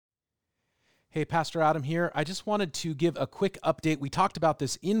Hey, Pastor Adam here. I just wanted to give a quick update. We talked about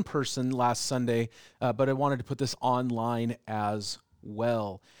this in person last Sunday, but I wanted to put this online as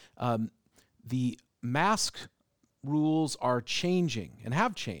well. The mask rules are changing and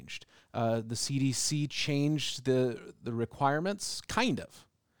have changed. The CDC changed the requirements, kind of.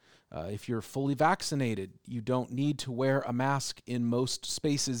 If you're fully vaccinated, you don't need to wear a mask in most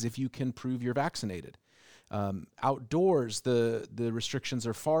spaces if you can prove you're vaccinated. Outdoors, the restrictions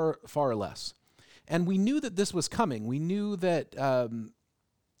are far less. And we knew that this was coming. We knew that the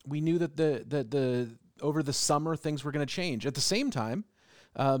over the summer things were going to change. At the same time,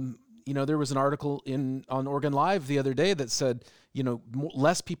 there was an article on Oregon Live the other day that said,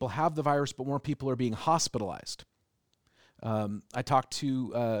 less people have the virus, but more people are being hospitalized. I talked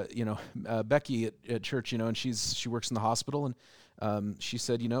to Becky at church, and she works in the hospital, and she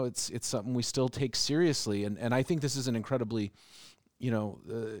said, it's something we still take seriously, and I think this is an incredibly,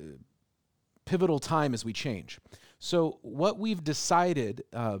 pivotal time as we change. So what we've decided,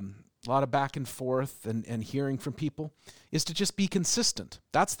 a lot of back and forth and hearing from people, is to just be consistent.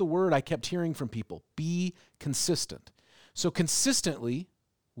 That's the word I kept hearing from people. Be consistent. So consistently,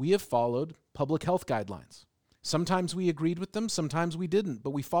 we have followed public health guidelines. Sometimes we agreed with them, sometimes we didn't,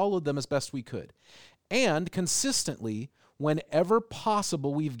 but we followed them as best we could. And consistently, whenever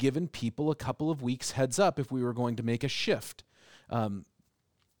possible, we've given people a couple of weeks heads up if we were going to make a shift.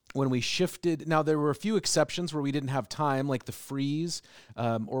 When we shifted, now there were a few exceptions where we didn't have time, like the freeze,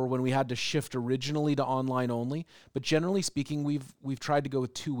 or when we had to shift originally to online only. But generally speaking, we've tried to go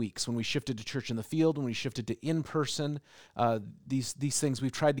with 2 weeks. When we shifted to church in the field, when we shifted to in person, these things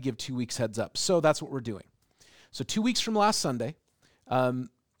we've tried to give 2 weeks heads up. So that's what we're doing. So 2 weeks from last Sunday,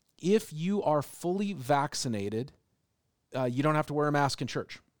 if you are fully vaccinated, you don't have to wear a mask in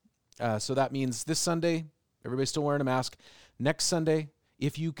church. So that means this Sunday, everybody's still wearing a mask. Next Sunday,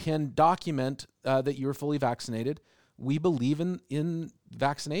 if you can document that you're fully vaccinated, we believe in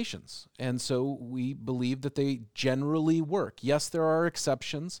vaccinations. And so we believe that they generally work. Yes, there are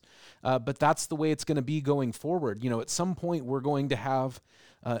exceptions, but that's the way it's going to be going forward. At some point, we're going to have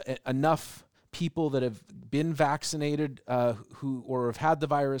enough people that have been vaccinated or have had the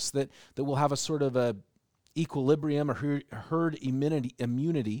virus that will have a sort of a equilibrium or herd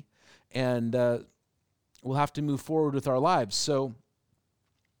immunity, and we'll have to move forward with our lives. So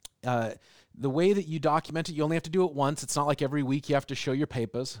the way that you document it, you only have to do it once. It's not like every week you have to show your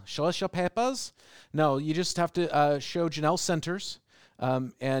papers. Show us your papers? No, you just have to show Janelle Centers,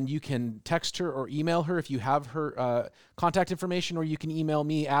 and you can text her or email her if you have her contact information, or you can email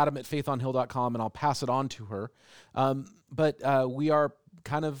me, adam@faithonhill.com, and I'll pass it on to her. But we are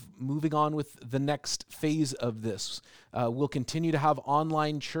kind of moving on with the next phase of this. We'll continue to have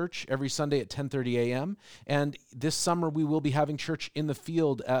online church every Sunday at 10:30 a.m. And this summer we will be having church in the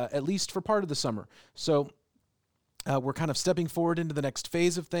field, at least for part of the summer. So we're kind of stepping forward into the next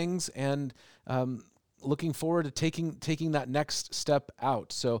phase of things and looking forward to taking that next step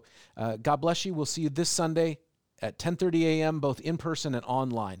out. So God bless you. We'll see you this Sunday at 10:30 a.m., both in person and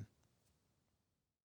online.